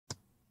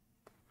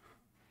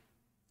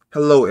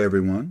Hello,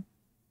 everyone.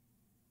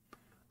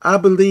 I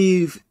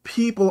believe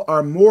people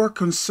are more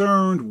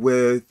concerned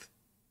with,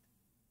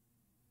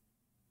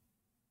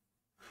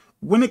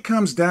 when it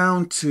comes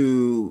down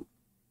to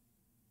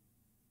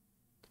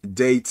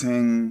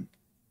dating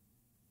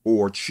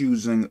or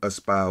choosing a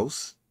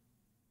spouse,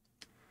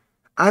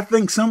 I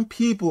think some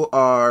people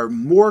are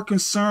more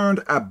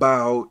concerned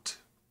about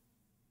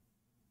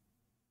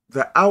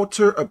the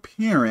outer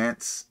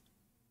appearance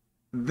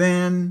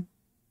than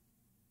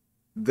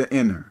the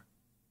inner,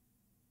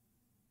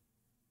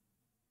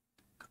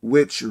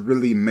 which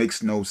really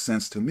makes no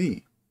sense to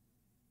me.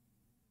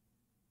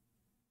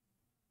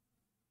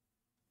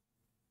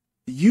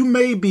 You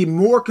may be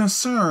more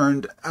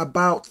concerned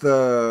about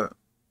the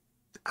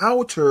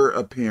outer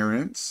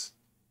appearance,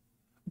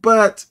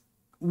 but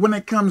when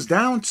it comes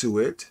down to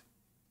it,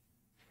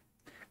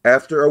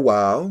 after a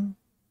while,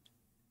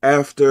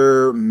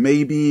 after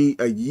maybe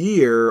a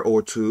year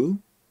or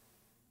two,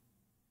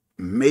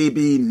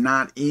 maybe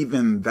not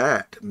even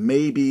that,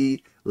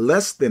 maybe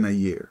less than a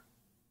year,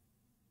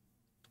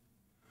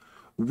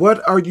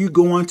 what are you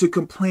going to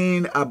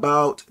complain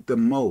about the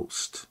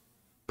most?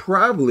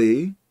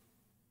 Probably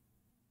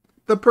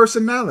the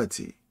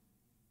personality,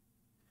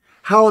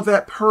 how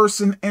that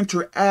person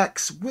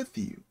interacts with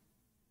you.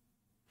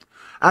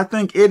 I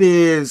think it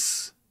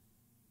is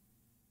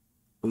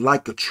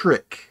like a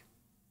trick,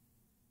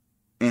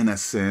 in a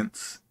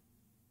sense,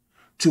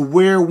 to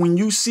where when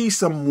you see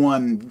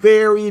someone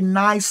very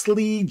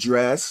nicely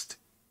dressed,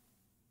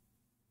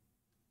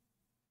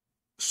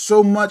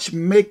 so much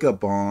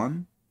makeup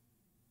on,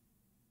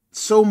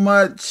 so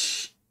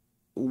much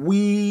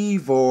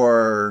weave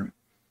or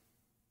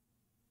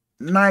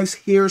nice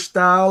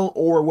hairstyle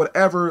or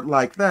whatever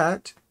like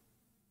that,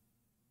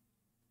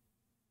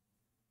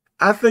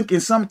 I think in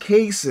some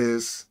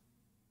cases,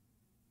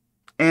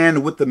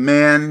 and with the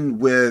men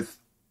with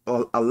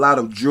a lot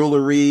of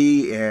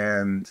jewelry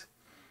and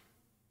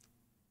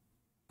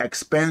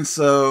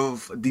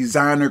expensive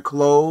designer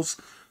clothes,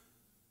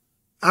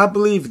 I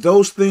believe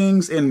those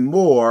things and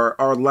more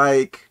are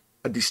like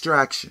a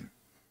distraction.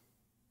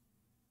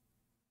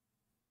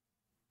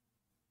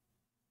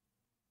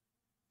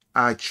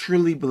 I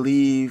truly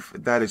believe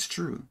that is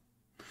true.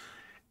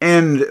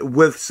 And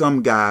with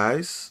some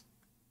guys,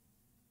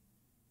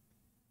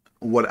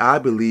 what I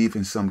believe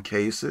in some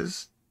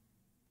cases,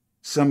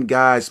 some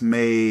guys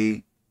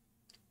may,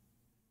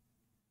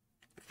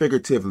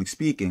 figuratively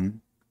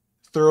speaking,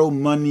 throw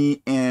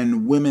money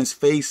in women's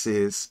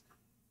faces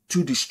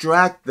to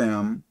distract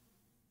them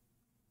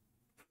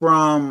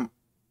from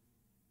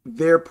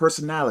their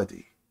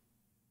personality.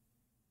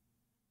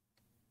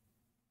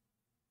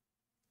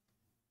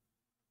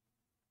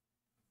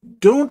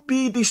 Don't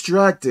be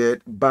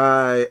distracted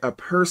by a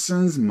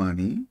person's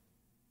money.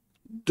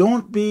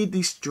 Don't be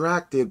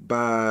distracted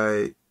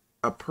by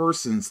a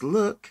person's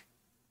look.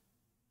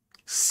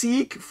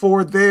 Seek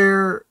for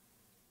their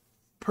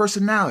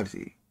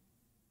personality.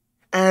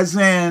 As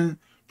in,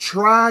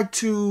 try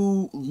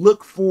to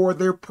look for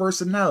their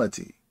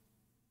personality.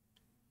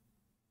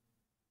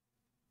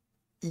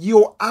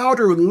 Your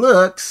outer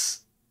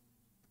looks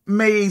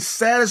may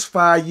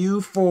satisfy you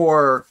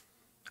for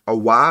a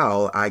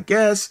while, I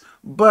guess,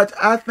 but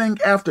I think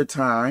after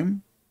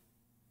time,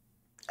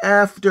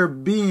 after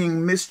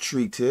being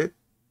mistreated,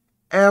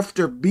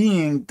 after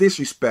being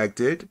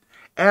disrespected,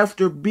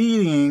 after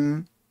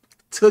being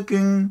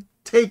taken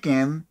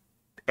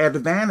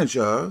advantage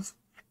of,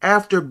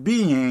 after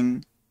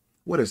being,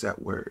 what is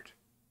that word?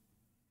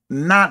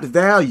 Not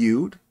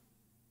valued,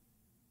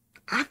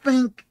 I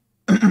think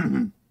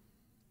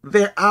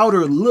their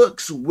outer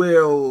looks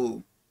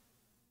will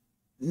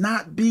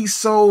not be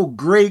so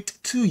great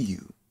to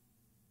you.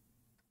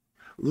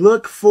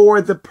 Look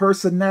for the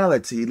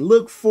personality.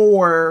 Look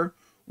for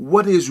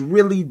what is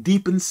really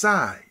deep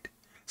inside.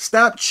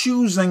 Stop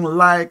choosing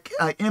like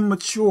an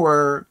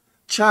immature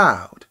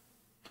child.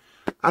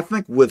 I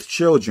think with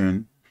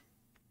children,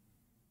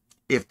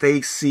 if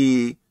they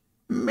see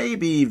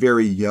maybe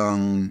very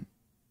young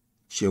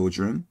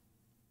children,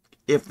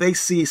 if they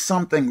see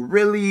something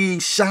really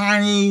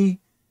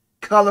shiny,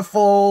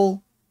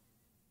 colorful,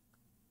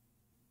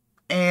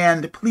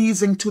 and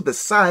pleasing to the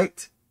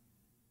sight,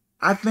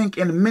 I think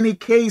in many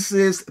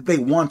cases they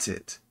want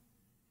it.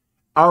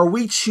 Are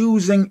we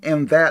choosing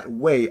in that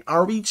way?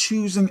 Are we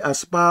choosing a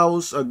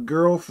spouse, a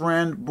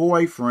girlfriend,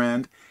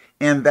 boyfriend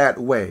in that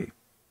way?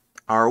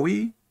 Are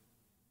we?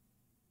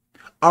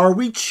 Are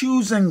we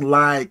choosing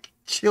like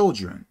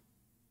children?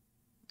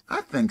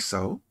 I think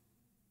so.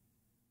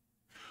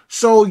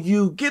 So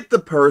you get the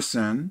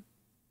person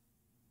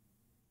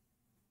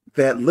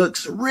that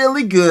looks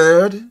really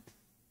good,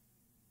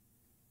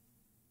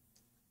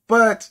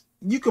 but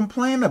you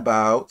complain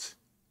about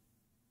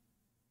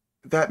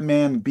that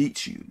man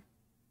beats you.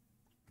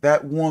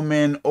 That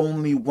woman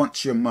only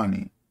wants your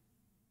money.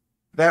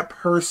 That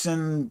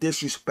person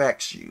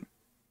disrespects you.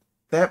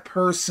 That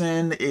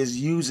person is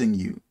using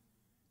you.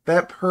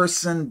 That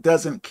person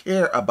doesn't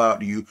care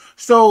about you.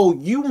 So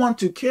you want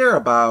to care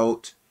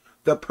about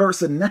the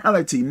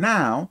personality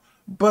now,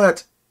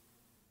 but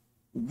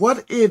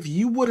What if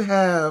you would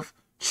have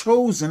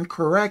chosen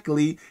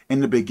correctly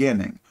in the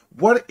beginning?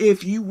 What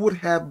if you would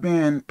have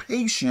been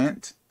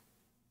patient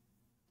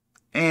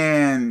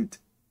and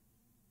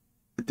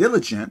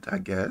diligent, I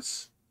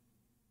guess,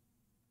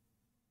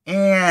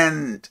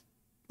 and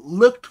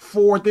looked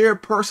for their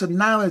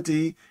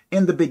personality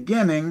in the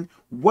beginning?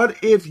 What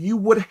if you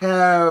would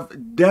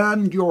have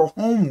done your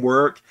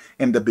homework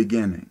in the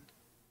beginning?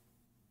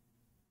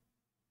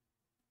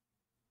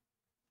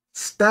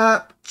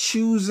 Stop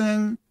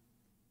choosing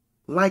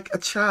like a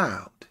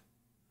child,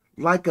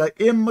 like an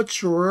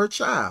immature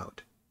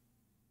child.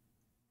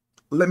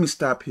 Let me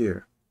stop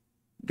here.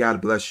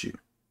 God bless you.